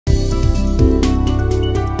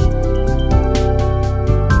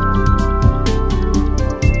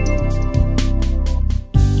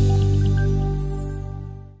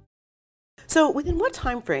So within what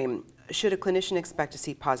time frame should a clinician expect to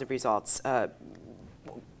see positive results, a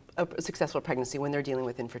successful pregnancy when they're dealing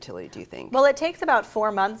with infertility, do you think? Well, it takes about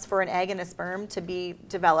 4 months for an egg and a sperm to be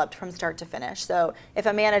developed from start to finish. So if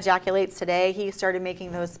a man ejaculates today, he started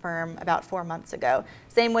making those sperm about 4 months ago.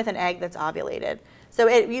 Same with an egg that's ovulated. So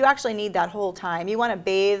you actually need that whole time. You want to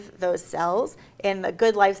bathe those cells in the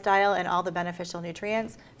good lifestyle and all the beneficial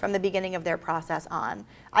nutrients from the beginning of their process on.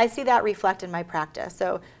 I see that reflect in my practice.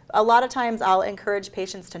 So a lot of times I'll encourage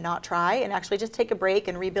patients to not try and actually just take a break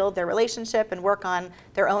and rebuild their relationship and work on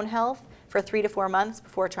their own health for 3 to 4 months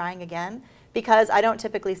before trying again, because I don't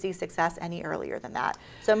typically see success any earlier than that.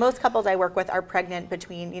 So most couples I work with are pregnant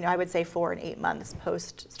between, I would say 4 and 8 months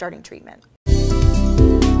post starting treatment.